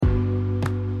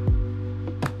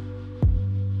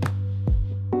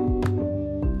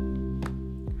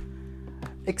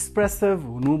Expressive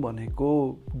हुनु भनेको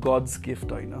gods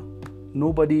gift होइन.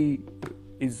 Nobody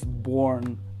is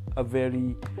born a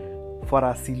very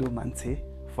फरासिलो मान्छे.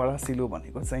 फरासिलो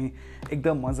भनेको चाहिँ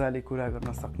एकदम मजाले कुरा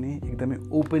गर्न सक्ने, एकदमै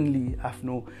ओपनली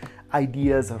आफ्नो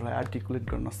आइडियाजहरूलाई आर्टिकुलेट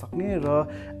गर्न सक्ने र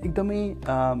एकदमै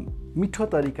मिठो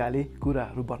तरिकाले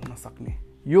कुराहरू भन्न सक्ने.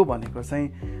 यो भनेको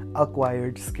चाहिँ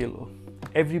अक्वायर्ड स्किल हो.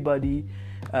 Everybody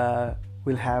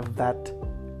will have that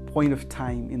point of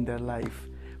time in their life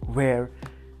where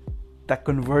that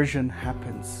conversion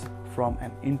happens from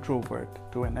an introvert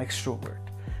to an extrovert.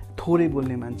 थोरै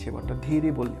बोल्ने मान्छेबाट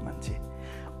धेरै बोल्ने मान्छे.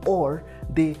 Or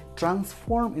they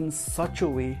transform in such a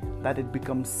way that it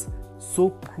becomes so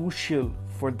crucial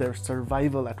for their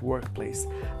survival at workplace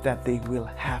that they will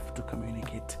have to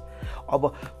communicate.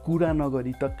 अब कुरा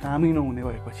नगरी त कामै नहुने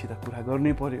भएपछि त कुरा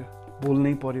गर्नै पर्यो,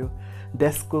 बोल्नै पर्यो.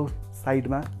 डेस्कको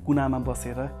साइडमा कुनामा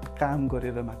बसेर काम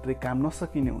गरेर मात्रै काम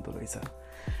नसकिने हुँदो रहेछ.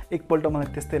 एकपल्ट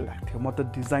मलाई त्यस्तै लाग्थ्यो. म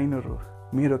त डिजाइनर हो,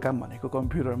 मेरो काम भनेको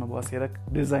कम्प्युटरमा बसेर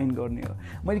डिजाइन गर्ने हो,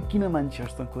 मैले किन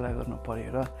मान्छेहरूसँग कुरा गर्नु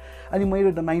पर्यो र. अनि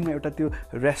मेरो माइन्डमा एउटा त्यो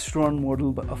रेस्टुरेन्ट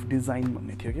मोडल अफ डिजाइन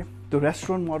भन्ने थियो कि. त्यो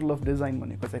रेस्टुरेन्ट मोडल अफ डिजाइन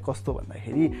भनेको चाहिँ कस्तो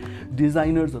भन्दाखेरि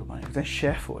डिजाइनर्सहरू भनेको चाहिँ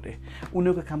सेफ हो अरे.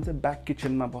 उनीहरूको काम चाहिँ ब्याक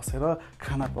किचनमा बसेर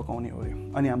खाना पकाउने हो अरे.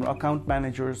 अनि हाम्रो अकाउन्ट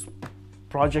म्यानेजर्स,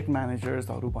 प्रोजेक्ट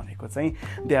म्यानेजर्सहरू भनेको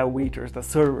चाहिँ they are waiters, the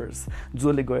servers,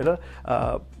 जसले गएर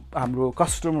हाम्रो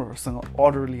कस्टमरहरूसँग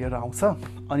अर्डर लिएर आउँछ.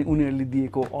 अनि उनीहरूले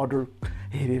दिएको अर्डर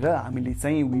हेरेर हामीले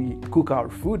चाहिँ वी कुक आवर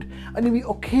फुड. अनि we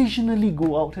occasionally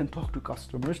go out and talk to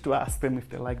customers to ask them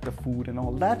if they like the food and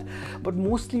all that. But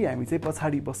mostly हामी चाहिँ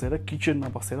पछाडि बसेर किचनमा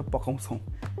बसेर पकाउँछौँ.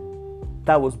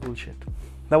 That was bullshit.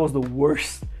 That was the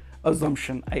worst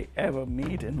assumption I ever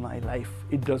made in my life.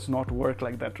 It does not work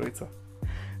like that रहेछ.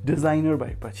 Designer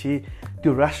भएपछि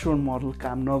त्यो रेस्टुरेन्ट मोडल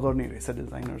काम नगर्ने रहेछ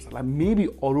डिजाइनर्सहरूलाई. मेबी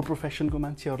अरू प्रोफेसनको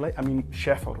मान्छेहरूलाई, आई मिन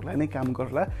सेफहरूलाई नै काम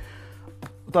गर्ला.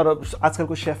 तर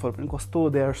आजकलको सेफहरू पनि कस्तो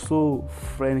they are so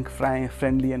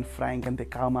friendly and frank and they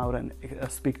come out and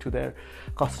speak to their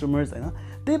customers होइन.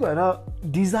 त्यही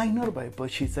भएर डिजाइनर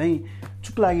भएपछि चाहिँ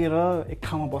चुप लागेर एक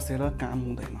ठाउँमा बसेर काम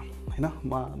हुँदैन होइन.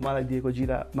 मलाई दिएको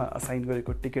जिरामा असाइन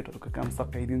गरेको टिकटहरूको काम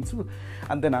सकाइदिन्छु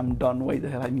and then I'm done, why the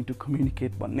hell I need to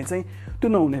communicate भन्ने चाहिँ त्यो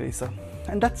नहुने रहेछ.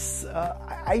 And that's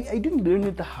I didn't learn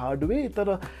it the hard way.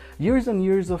 तर years and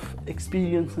years of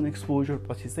experience and exposure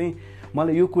पछि चाहिँ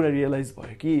मलाई यो कुरा रियलाइज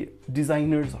भयो कि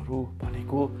डिजाइनर्सहरू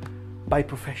भनेको by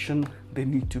profession they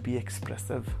need to be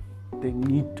expressive, they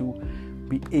need to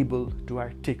be able to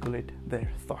articulate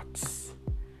their thoughts.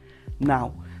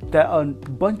 Now, there are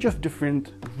a bunch of different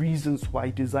reasons why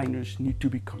designers need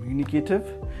to be communicative.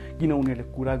 किन उनीहरूले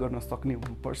कुरा गर्न सक्ने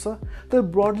हुनुपर्छ. तर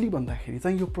ब्रोडली भन्दाखेरि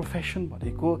चाहिँ यो प्रोफेसन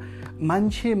भनेको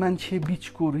मान्छे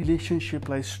बिचको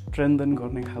रिलेसनसिपलाई स्ट्रेन्थन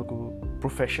गर्ने खालको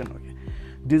प्रोफेसन हो कि.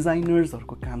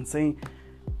 डिजाइनर्सहरूको काम चाहिँ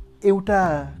एउटा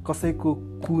कसैको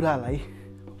कुरालाई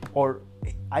और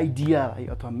आइडियालाई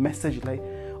अथवा मेसेजलाई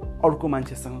अर्को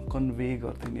मान्छेसँग कन्भे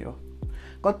गरिदिने हो.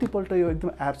 कतिपल्ट यो एकदम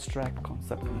एब्स्ट्र्याक्ट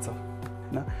कन्सेप्ट हुन्छ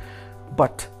होइन.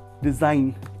 But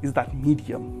design is that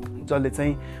medium जसले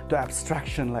चाहिँ त्यो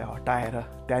एब्स्ट्र्याक्सनलाई हटाएर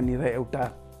त्यहाँनिर एउटा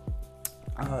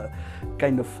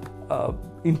काइन्ड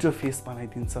अफ इन्टरफेस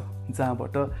बनाइदिन्छ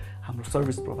जहाँबाट हाम्रो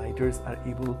service providers are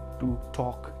able to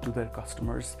talk to their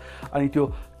customers. अनि त्यो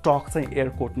टक चाहिँ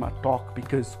एयरपोर्टमा talk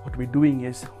because what we doing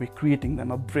is we creating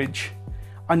them a bridge.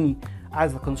 अनि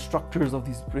as the constructors of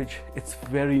this bridge, it's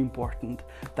very important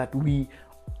that we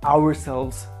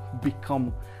ourselves become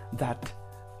that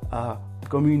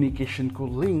communication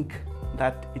link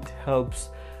that it helps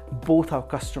both our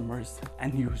customers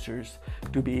and users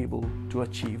to be able to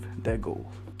achieve their goal.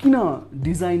 किन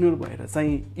designer भएर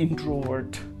चाहिँ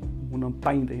introvert हुन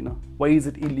पाइँदैन? Why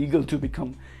is it illegal to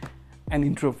become an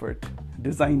introvert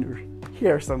designer?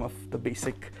 Here are some of the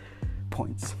basic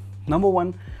points. Number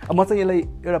one, म चाहिँ यसलाई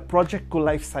एउटा प्रोजेक्टको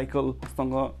लाइफ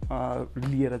साइकलसँग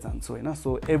लिएर जान्छु होइन.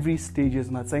 सो एभ्री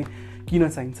स्टेजेसमा चाहिँ किन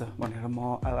चाहिन्छ भनेर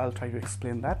म I'll try to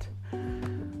explain that.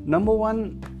 Number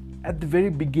one, at the very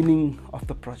beginning of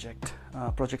the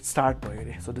project start भयो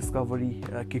अरे. So discovery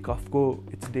kick-off को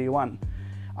it's day one.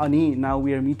 अनि now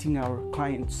we are meeting our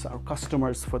clients, our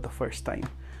customers for the first time.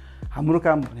 हाम्रो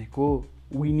काम भनेको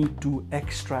we need to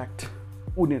extract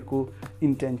उनीहरूको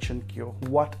intention के हो.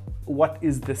 What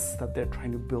is this that they're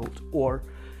trying to build, or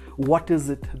what is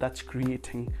it that's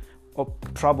creating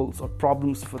troubles or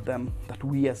problems for them that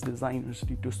we as designers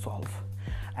need to solve?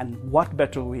 And what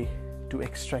better way to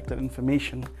extract that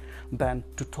information than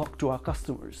to talk to our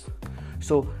customers?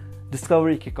 So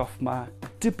discovery kickoff ma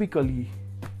typically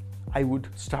I would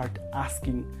start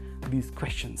asking these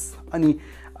questions. Ani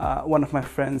one of my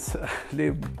friends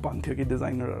le भन्थ्यो कि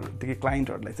डिजाइनरहरु देखि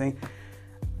क्लाइन्टहरुलाई चाहिँ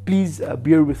please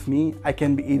bear with me. I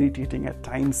can be irritating at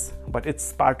times, but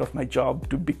it's part of my job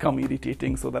to become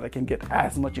irritating so that I can get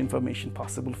as much information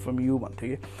possible from you.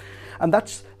 And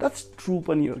that's true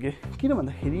पनि हो के किन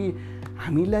भन्दाखेरि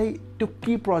हामीलाई त्यो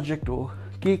के project हो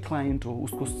के क्लाइन्ट हो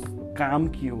उसको काम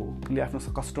के हो उसले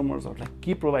आफ्नो कस्टमर्सहरूलाई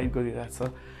के प्रोभाइड गरिरहेछ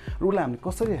र उसलाई हामीले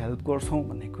कसरी हेल्प गर्छौँ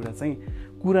भन्ने कुरा चाहिँ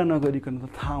कुरा नगरिकन त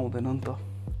थाहा हुँदैन नि त.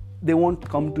 They won't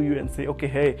come to you and say, okay,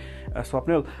 hey,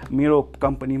 Swapnil, मेरो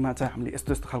कम्पनीमा चाहिँ हामीले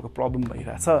यस्तो यस्तो खालको प्रब्लम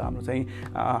भइरहेछ. हाम्रो चाहिँ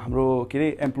हाम्रो के अरे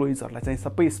एम्प्लोइजहरूलाई चाहिँ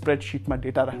सबै स्प्रेडसिटमा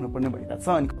डेटा राख्नुपर्ने भइरहेछ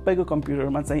अनि तपाईँको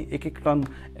कम्प्युटरमा चाहिँ एक टन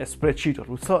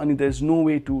स्प्रेडसिटहरू छ अनि there is no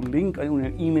way to link अनि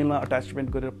उनीहरू इमेलमा अट्याचमेन्ट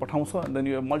गरेर पठाउँछ and then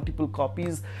you have multiple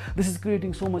copies. This is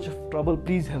creating so much of trouble.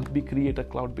 Please help me create a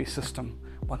cloud-based system.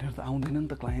 भनेर त आउँदैन नि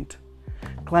त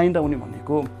क्लाइन्ट आउने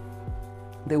भनेको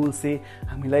they will say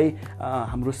हामीलाई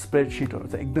हाम्रो स्प्रेडसिटहरू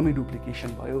चाहिँ एकदमै डुप्लिकेसन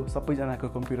भयो सबैजनाको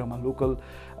कम्प्युटरमा लोकल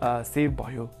सेभ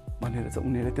भयो भनेर चाहिँ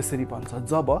उनीहरूले त्यसरी भन्छ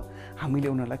जब हामीले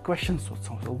उनीहरूलाई क्वेसन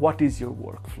सोध्छौँ. So what is your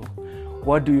work flow,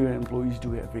 what do your employees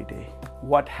do every day,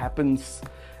 what happens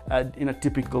in a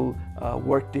typical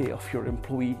work day of your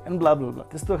employee and blah blah blah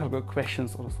त्यस्तो खालको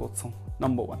क्वेसन्सहरू सोध्छौँ.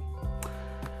 नम्बर 1.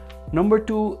 नम्बर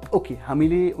 2, ओके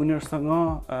हामीले उनीहरूसँग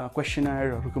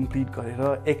क्वेसनरहरू complete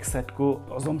गरेर एक सेटको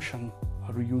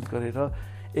अजम्पसनहरू use गरेर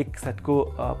एक सेटको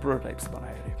प्रोटोटाइप्स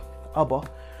बनायो अरे. अब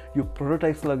यो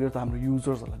प्रोटोटाइप्स लगेर त हाम्रो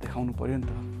युजर्सहरूलाई देखाउनु पऱ्यो नि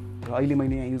त. र अहिले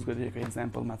मैले यहाँ युज गरिरहेको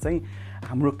इक्जाम्पलमा चाहिँ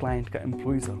हाम्रो क्लाइन्टका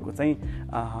एम्प्लोइजहरूको चाहिँ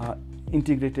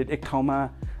इन्टिग्रेटेड एक ठाउँमा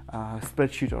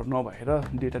स्प्रेडसिटहरू नभएर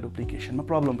डेटा डुप्लिकेसनमा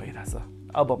प्रब्लम भइरहेछ.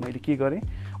 अब मैले के गरेँ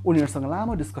उनीहरूसँग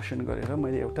लामो डिस्कसन गरेर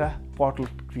मैले एउटा पोर्टल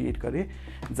क्रिएट गरेँ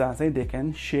जहाँ चाहिँ they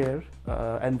can share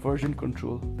and version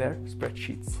control their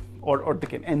spreadsheets or they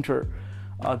can enter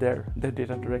their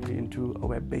data directly into a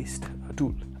web-based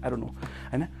tool. I don't know.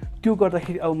 And त्यो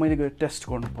गर्दाखेरि अब मैले गएर टेस्ट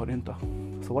गर्नु पर्यो नि त.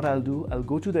 So what I'll do, I'll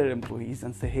go to their employees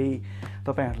and say, hey,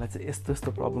 तपाईहरुलाई चाहिँ यस्तो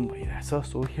यस्तो प्रब्लम भइरहेछ.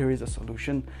 So here is a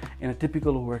solution. In a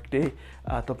typical work day,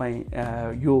 तपाई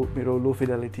यो मेरो low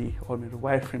fidelity or मेरो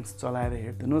wireframes चलाएर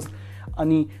हेर्दिनुस्.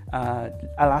 अनि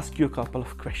I'll ask you a couple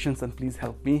of questions and please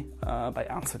help me by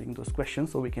answering those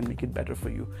questions so we can make it better for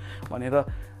you. भनेर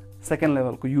second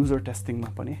लेभलको user टेस्टिङमा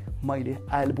पनि मैले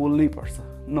अहिले बोल्नै पर्छ,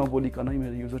 नबोलिकनै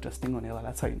मेरो युजर टेस्टिङ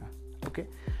हुनेवाला छैन. ओके,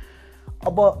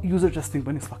 अब युजर टेस्टिङ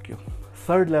पनि सक्यो.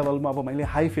 थर्ड लेभलमा अब मैले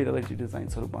हाई फिडेलिटी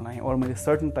डिजाइन्सहरू बनाएँ और मैले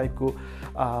सर्टन टाइपको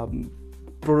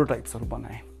प्रोटोटाइप्सहरू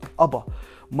बनाएँ. अब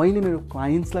मैले मेरो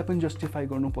क्लाइन्ट्सलाई पनि जस्टिफाई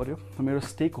गर्नु पर्यो, मेरो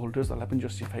स्टेक होल्डर्सहरूलाई पनि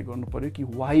जस्टिफाई गर्नु पर्यो कि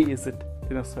why is it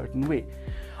in a certain way.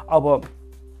 अब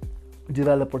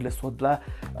डेभलपरले सोध्ला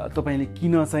तपाईले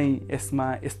किन चाहिँ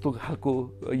यसमा यस्तो खालको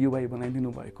युआई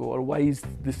बनाइदिनु भएको or why is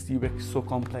this UX so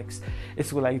complex,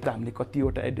 यसको लागि त हामीले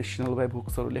कतिवटा एडिसनल वेब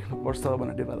हुक्सहरू लेख्नुपर्छ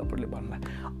भनेर डेभलपरले भन्ला.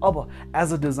 अब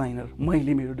एज अ डिजाइनर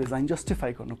मैले मेरो डिजाइन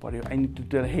जस्टिफाई गर्नु पर्यो. आई निड टु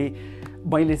टेल हे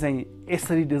मैले चाहिँ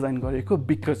यसरी डिजाइन गरेको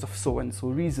because of so and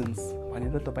so reasons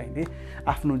भनेर तपाईले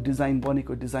आफ्नो डिजाइन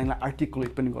बनेको डिजाइनलाई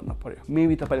आर्टिकुलेट पनि गर्नु पर्यो.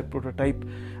 मेबी तपाईले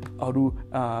प्रोटोटाइपहरू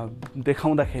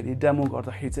देखाउँदाखेरि डेमो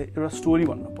गर्दाखेरि चाहिँ एउटा स्टोरी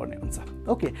भन्नुपर्ने हुन्छ.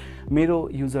 ओके, मेरो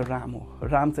युजर राम हो.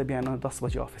 राम चाहिँ बिहान 10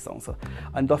 बजे अफिस आउँछ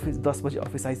अनि 10 बजे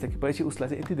अफिस आइसकेपछि उसलाई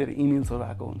चाहिँ यति धेरै इमेल्सहरू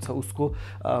आएको हुन्छ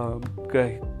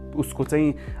उसको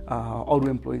चाहिँ अरू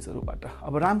एम्प्लोइजहरूबाट.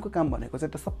 अब रामको काम भनेको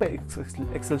चाहिँ सबै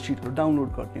एक्सेल सिटहरू डाउनलोड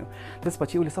गर्ने हो.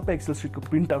 त्यसपछि उसले सबै एक्सेल सिटको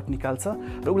प्रिन्ट आउट निकाल्छ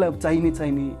र उसलाई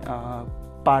चाहिने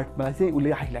पार्टमा चाहिँ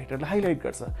उसले हाइलाइटरलाई हाइलाइट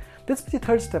गर्छ. त्यसपछि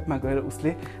थर्ड स्टेपमा गएर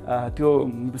उसले त्यो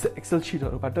एक्सेल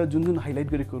सिटहरूबाट जुन जुन हाइलाइट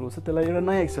गरेको रो छ त्यसलाई एउटा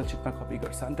नयाँ एक्सेल सिटमा कपी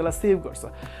गर्छ अनि त्यसलाई सेभ गर्छ.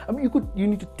 अब you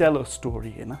need to tell a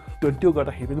story होइन, त्यो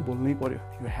गर्दाखेरि पनि बोल्नै पर्यो.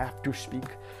 You have to speak.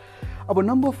 अब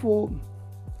नम्बर 4,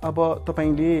 अब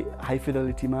तपाईले हाई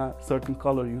फिडेलिटीमा सर्टन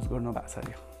कलर युज गर्नु भएको छ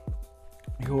अरे.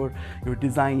 your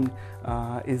design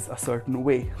is a certain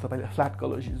way. तपाईले फ्ल्याट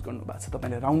कलर्स युज गर्नु भएको छ,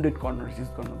 तपाईले राउन्डेड कर्नर्स युज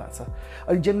गर्नु भएको छ.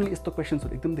 अनि जेनरली यस्तो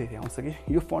क्वेसन्सहरू एकदम धेरै आउँछ कि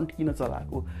यो फन्ट किन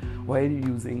चलाएको, why are you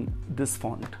using this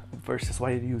font versus why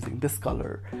are you using this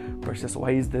color versus why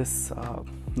is this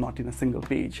not in a single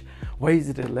page, why is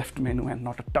it a left menu and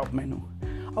not a top menu.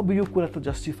 अब यो कुरा त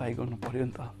justify गर्नु पर्यो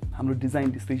नि त. हाम्रो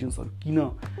design डिसिजन्सहरू किन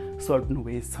सर्टन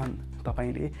वेज छन्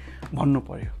तपाईले भन्नु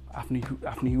पर्यो.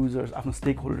 आफ्नो युजर्स आफ्नो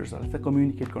स्टेक होल्डर्सहरूलाई चाहिँ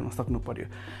कम्युनिकेट गर्न सक्नु पर्यो.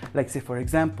 लाइक से फर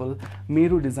इक्जाम्पल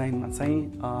मेरो डिजाइनमा चाहिँ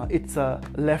it's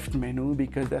a left menu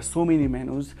because there are so many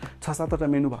मेनुज. 6-7वटा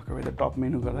menu भएको भए त टप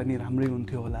मेनु गर्दा नि राम्रै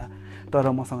हुन्थ्यो होला,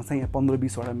 तर मसँग चाहिँ यहाँ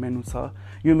 15-20वटा मेनु छ.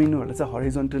 यो मेनुहरूलाई चाहिँ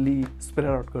हरिजोन्टली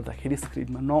स्प्रेड आउट गर्दाखेरि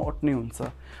स्क्रिनमा नअट्ने हुन्छ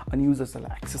अनि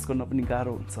युजर्सहरूलाई एक्सेस गर्न पनि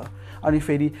गाह्रो हुन्छ. अनि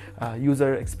फेरि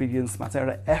युजर एक्सपिरियन्समा चाहिँ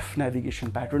एउटा एफ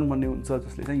नेभिगेसन प्याटर्न भन्ने हुन्छ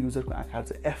जसले चाहिँ युजरको आँखाहरू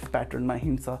चाहिँ एफ प्याटर्नमा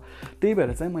हिँड्छ. त्यही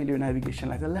भएर चाहिँ मैले यो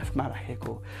नेभिगेसनलाई चाहिँ लेफ्टमा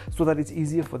राखेको so that it's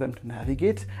easier for them to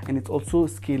navigate and it's also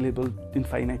scalable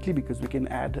infinitely because we can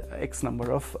add x number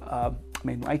off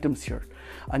menu items here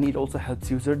अनि it also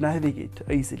helps user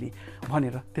navigate easily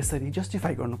भनेर त्यसरी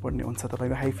जस्टिफाई गर्नुपर्ने हुन्छ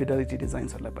तपाईँको हाई फिडेलिटी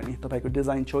डिजाइन्सहरूलाई पनि तपाईँको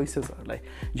design चोइसेसहरूलाई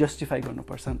justify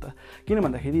गर्नुपर्छ नि त किन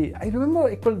भन्दाखेरि आई रिमेम्बर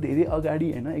एकपल्ट धेरै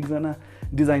अगाडि होइन एकजना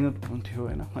डिजाइनर हुन्थ्यो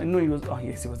होइन I know was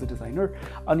yes was a designer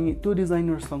अनि त्यो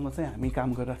डिजाइनरसँग चाहिँ हामी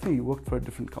काम गरिरहेको थियौँ you work for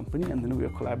different company and then we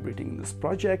are collaborating in this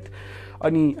project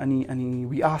अनि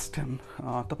वी आस्क्ड हिम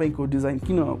तपाईँको डिजाइन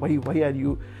किन why are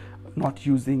you not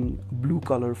using blue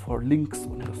color for links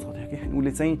भनेर सोध्यो कि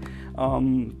उसले चाहिँ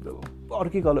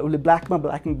अर्कै कलर उसले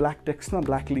ब्ल्याक टेक्स्टमा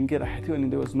ब्ल्याक लिङ्कै राखेको थियो अनि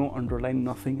there was no underline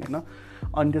nothing होइन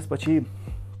अनि त्यसपछि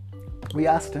वी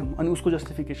आस्क्ड हिम अनि उसको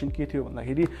जस्टिफिकेसन के थियो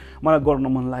भन्दाखेरि मलाई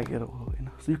गर्न मन लागेर हो होइन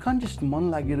सो यु कान्ट जस्ट मन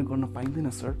लागेर गर्न पाइँदैन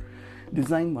सर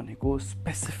डिजाइन भनेको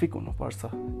स्पेसिफिक हुनुपर्छ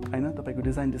होइन तपाईँको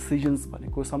डिजाइन डिसिजन्स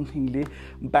भनेको समथिङले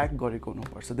ब्याक गरेको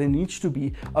हुनुपर्छ there needs to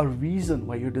be a reason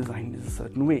why यो design is a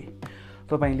certain way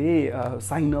तपाईँले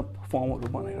साइनअप फर्महरू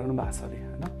बनाइरहनु भएको छ अरे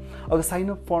होइन अब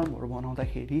साइनअप फर्महरू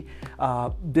बनाउँदाखेरि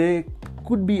they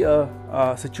could be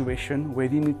a situation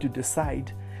where you need to decide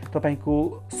तपाईँको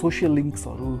सोसियल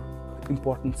लिङ्क्सहरू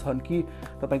इम्पोर्टेन्ट छन् कि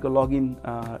तपाईँको लगइन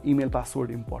इमेल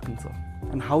पासवर्ड इम्पोर्टेन्ट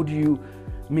छ and how do you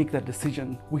make that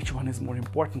decision which one is more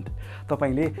important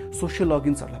तपाईँले सोसियल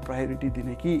लगइन्सहरूलाई प्रायोरिटी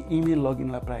दिने कि इमेल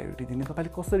लगइनलाई प्रायोरिटी दिने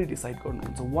तपाईँले कसरी डिसाइड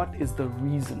गर्नुहुन्छ what is the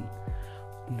reason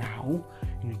Now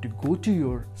you need to go to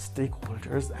your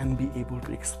stakeholders and be able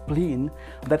to explain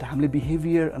that हामीले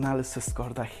behavior analysis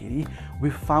गर्दाखेरि we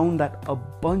found that a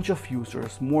bunch of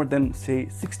users, more than say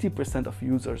 60% of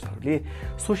users हरूले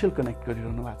social connect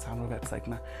गरिरहनु भएको छ हाम्रो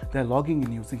वेबसाइटमा they are logging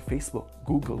in using Facebook,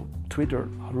 Google, Twitter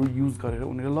हरू use गरेर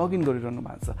उनीहरूले लगइन गरिरहनु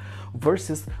भएको छ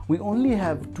versus we only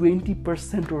have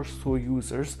 20% or so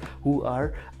users who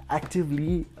are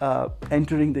actively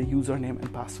entering the username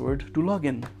and password to log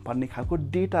in भन्ने खालको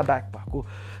डेटा ब्याक भएको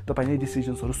तपाईँले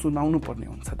डिसिजन्सहरू सुनाउनु पर्ने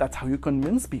हुन्छ that's how you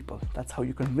convince people that's how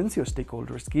you convince your stake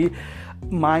holders कि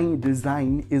my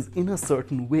design is in a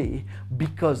certain way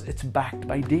because it's backed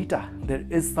by data there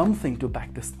is something to back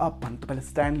this up भने तपाईँले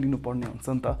stand लिनुपर्ने हुन्छ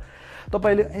नि त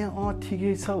तपाईँले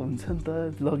ठिकै छ हुन्छ नि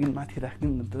त लगइन माथि राख्ने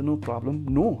नि त no problem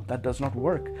no that does not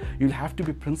work you will have to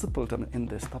be principled in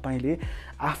this तपाईँले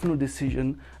आफ्नो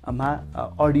डिसिजनमा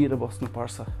अडिएर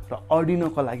बस्नुपर्छ र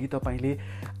अडिनको लागि तपाईँले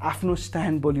आफ्नो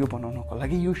स्ट्यान्ड बलियो बनाउनको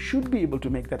लागि you should be able to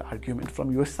make that argument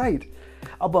from your side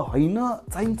अब होइन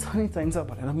चाहिन्छ नै चाहिन्छ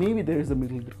भनेर maybe there is a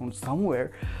middle ground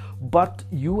somewhere but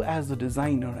you as a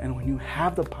designer and when you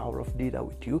have the power of data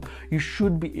with you you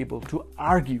should be able to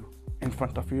argue in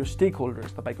front of your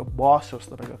stakeholders तपाईँको बस होस्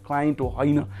तपाईँको client हो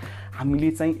होइन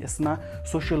हामीले चाहिँ यसमा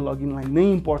social लगइनलाई नै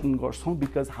important गर्छौँ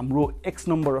बिकज हाम्रो एक्स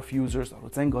नम्बर अफ युजर्सहरू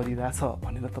चाहिँ गरिरहेछ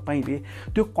भनेर तपाईँले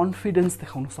त्यो कन्फिडेन्स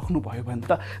देखाउन सक्नुभयो भने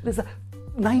त देयर इज अ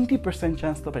 90%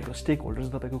 चान्स तपाईँको स्टेक होल्डर्स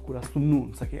तपाईँको कुरा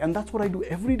सुन्नुहुन्छ कि and that's what I do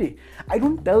every day I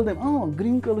don't tail them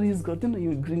green colour use गरिदिनु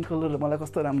यो ग्रिन कलर मलाई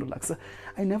कस्तो राम्रो लाग्छ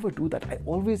I never do that I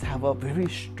always have a very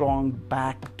strong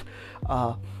backed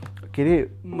के अरे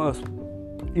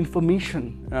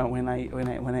information when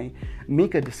I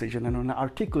make a decision and when I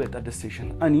articulate that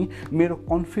decision अनि मेरो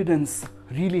confidence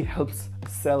really helps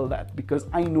sell that because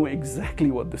I know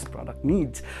exactly what this product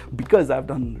needs because I've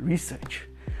done research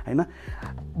हैन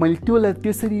मैले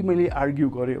त्यसरी मैले argue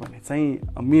गरेँ भने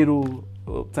चाहिँ मेरो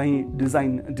चाहिँ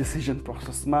design decision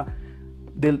प्रोसेसमा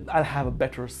I'll have a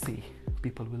better say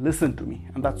people will listen to me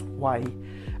and that's why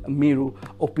मेरो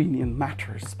ओपिनियन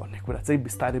म्याटर्स भन्ने कुरा चाहिँ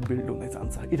बिस्तारै बिल्ड हुँदै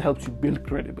जान्छ it helps you build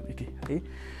credibility है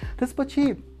त्यसपछि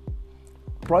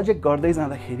प्रोजेक्ट गर्दै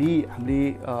जाँदाखेरि हामीले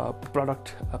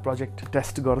प्रोजेक्ट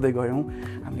टेस्ट गर्दै गयौँ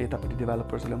हामीले यतापट्टि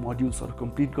डेभलपर्सहरूले मोड्युल्सहरू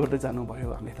कम्प्लिट गर्दै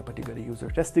जानुभयो हामीले यतापट्टि गएर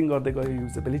युजर टेस्टिङ गर्दै गयौँ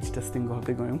युजेबिलिटी टेस्टिङ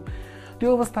गर्दै गयौँ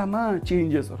त्यो अवस्थामा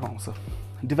चेन्जेसहरू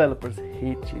आउँछ developers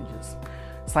hate changes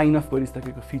sign off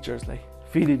गरिसकेको फिचर्सलाई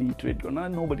फेरि रिट्रेट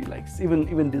गर्न nobody likes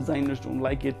even designers don't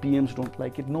like it PMs don't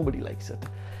like it nobody likes it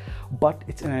but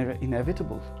it's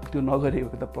inevitable त्यो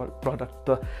नगरेको त प्रडक्ट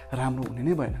त राम्रो हुने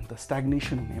नै भएन नि त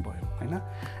स्ट्याग्नेसन हुने भयो हैन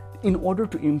in order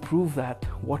to improve that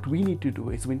what we need to do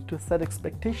is we need to set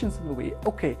expectations in a way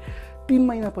okay 3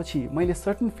 महिनापछि मैले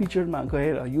सर्टन फिचरमा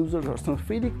गएर युजर्सहरुसँग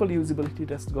फेरि एकपल्ट युजेबिलिटी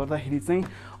टेस्ट गर्दाखेरि चाहिँ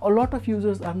a lot of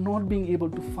users are not being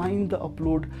able to find the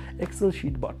upload Excel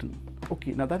sheet button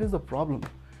okay now that is the problem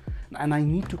and I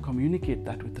need to communicate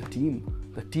that with the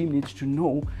team. The team needs to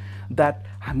know that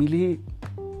हामीले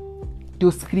त्यो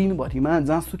स्क्रिनभरिमा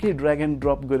जहाँसुकै drag and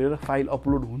drop गरेर file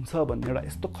upload हुन्छ भन्ने एउटा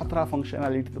यस्तो खतरा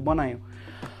फङ्सनालिटी त बनायो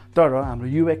तर हाम्रो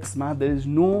युएक्समा there is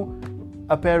no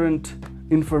apparent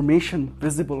information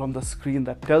visible on the screen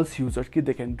that tells users कि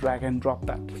they can drag and drop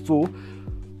that. So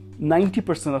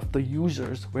 90% of the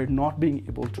users were not being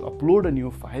able to upload a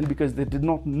new file because they did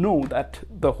not know that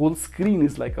the whole screen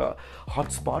is like a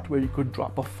hotspot where you could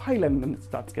drop a file and then it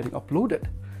starts getting uploaded.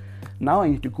 Now I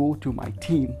need to go to my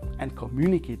team and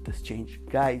communicate this change.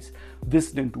 Guys,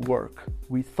 this didn't work.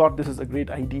 We thought this is a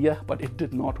great idea, but it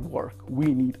did not work.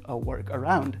 We need a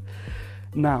workaround.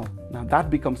 Now that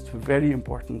becomes very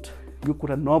important. यो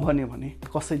कुरा नभन्यो भने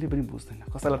कसैले पनि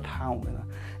बुझ्दैन, कसैलाई थाहा हुँदैन।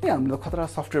 ए हामीले खतरा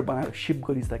सफ्टवेयर बनाएर शिप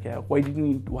गरिसक्या, why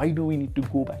do we need to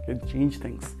go back and change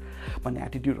things भन्ने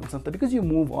एटिट्युड हुन्छ नि त, because you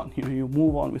move on, you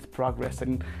move on with progress,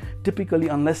 and typically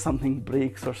unless something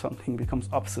breaks or something becomes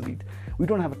obsolete, we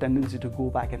don't have a tendency to go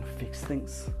back and fix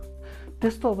things.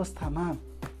 त्यस्तो अवस्थामा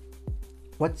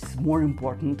what's more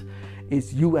important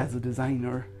is you as a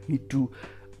designer need to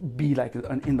be like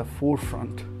in the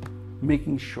forefront,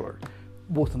 making sure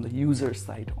both on the user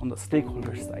side, on the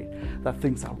stakeholder side, that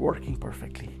things are working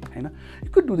perfectly. You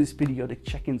could do these periodic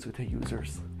check-ins with the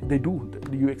users. They do,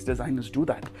 the UX designers do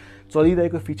that. So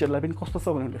feature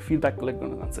feedback collect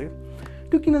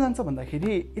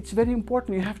it's very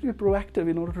important. You have to be proactive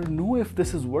in order to know if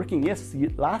this is working. Yes,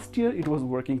 last year it was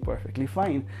working perfectly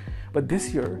fine, but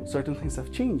this year certain things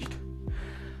have changed.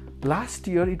 Last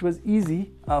year, it was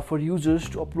easy for users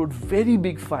to upload very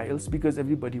big files because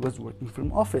everybody was working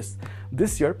from office.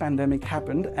 This year, pandemic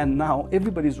happened, and now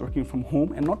everybody is working from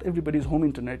home, and not everybody's home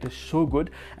internet is so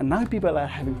good, and now people are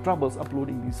having troubles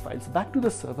uploading these files back to the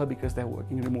server because they're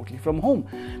working remotely from home.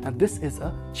 And this is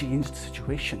a changed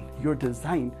situation. Your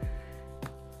design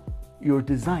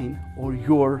or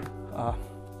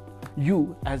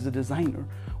you as a designer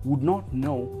would not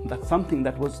know that something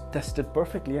that was tested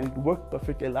perfectly and it worked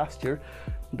perfectly last year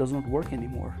does not work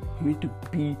anymore. You need to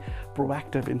be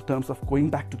proactive in terms of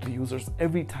going back to the users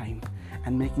every time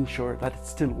and making sure that it's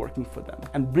still working for them,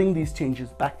 and bring these changes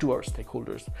back to our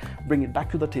stakeholders, bring it back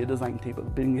to the design table,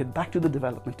 bring it back to the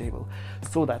development table,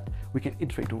 so that we can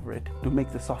iterate over it to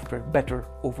make the software better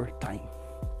over time.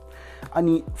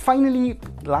 And finally,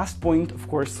 last point, of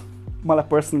course, मलाई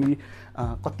personally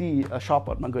कति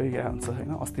शपहरुमा गइरहेको हुन्छ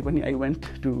हैन। अस्ति पनि I went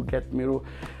to get मेरो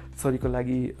छोरीको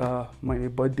लागि मैले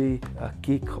बर्थडे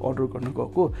केक अर्डर गर्न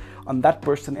गएको, and that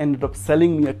person ended up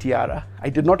selling me a tiara. I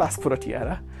did not ask for a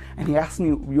tiara, and he asked me,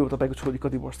 यो तपाईको छोरी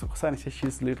कति वर्षको छ? And I said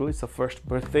she's little, it's her first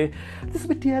birthday.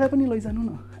 त्यसपछि tiara पनि लैजानु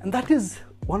न. And that is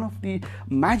one of the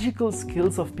magical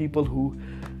skills of people who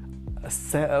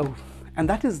sell, and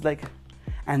that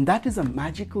is a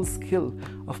magical skill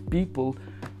of people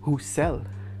who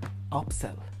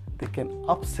upsell. They can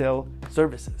upsell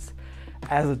services.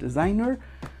 As a designer,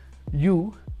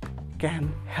 you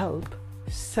can help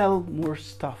sell more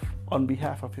stuff on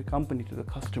behalf of your company to the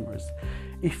customers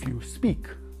if you speak.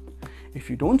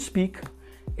 If you don't speak,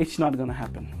 it's not going to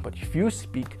happen. But if you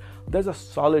speak, there's a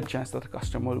solid chance that the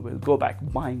customer will go back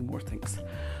buying more things.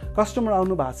 Customer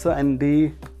आउनु भएको छ and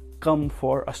they come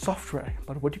for a software.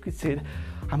 But what you could say,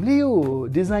 हामीले यो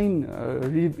design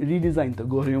redesign त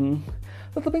गर्यौं,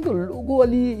 तर तपाईको logo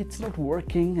अलि it's not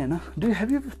working, हैन?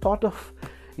 Have you ever thought of,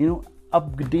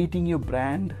 updating your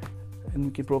brand? And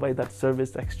we can provide that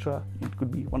service extra. It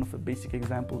could be one of the basic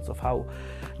examples of how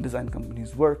design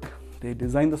companies work. They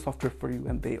design the software for you,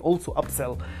 and they also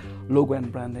upsell logo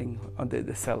and branding.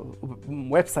 They sell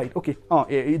website. Okay,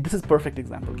 this is perfect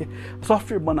example. Okay,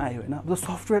 software बनायो हैन? The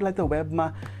software like the web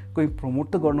मा कोही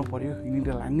promote त गर्नु पर्यो. You need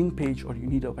a landing page or you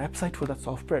need a website for that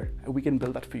software. We can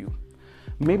build that for you.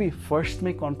 Maybe first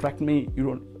may contract may you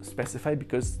don't specify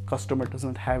because customer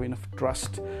doesn't have enough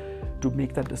trust to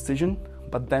make that decision.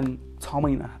 But then 6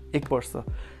 महिना 1 वर्ष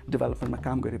development मा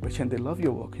काम गरेपछि and they love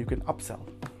your work, you can upsell.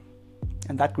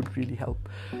 And that could really help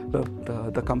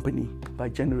the company by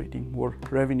generating more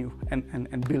revenue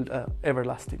and build an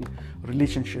everlasting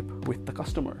relationship with the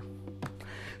customer.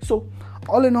 So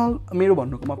all in all, मेरो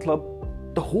भन्नुको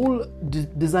मतलब, the whole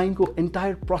design ko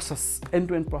entire process,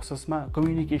 end-to-end process ma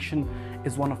communication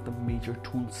is one of the major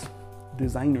tools.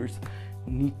 Designers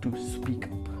need to speak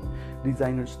up.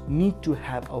 Designers need to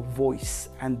have a voice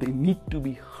and they need to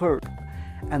be heard.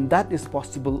 And that is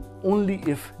possible only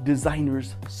if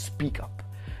designers speak up.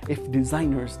 If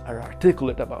designers are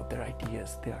articulate about their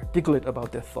ideas, they are articulate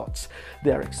about their thoughts,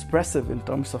 they are expressive in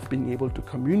terms of being able to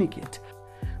communicate.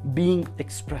 Being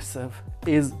expressive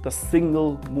is the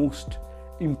single most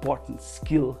important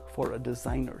skill for a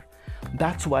designer.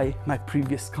 That's why my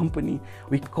previous company,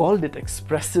 we called it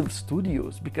Expressive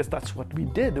Studios, because that's what we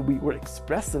did. We were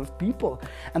expressive people.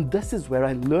 And this is where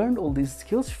I learned all these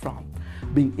skills from.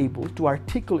 Being able to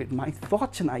articulate my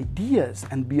thoughts and ideas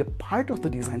and be a part of the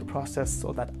design process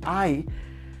so that I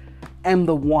am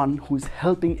the one who's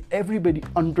helping everybody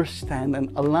understand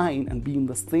and align and be on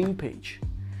the same page.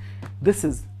 This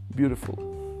is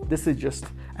beautiful. This is just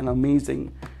an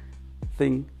amazing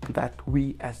thing that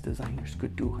we as designers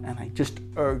could do, and I just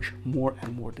urge more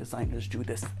and more designers do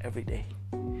this every day.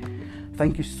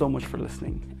 Thank you so much for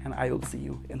listening, and I will see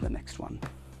you in the next one.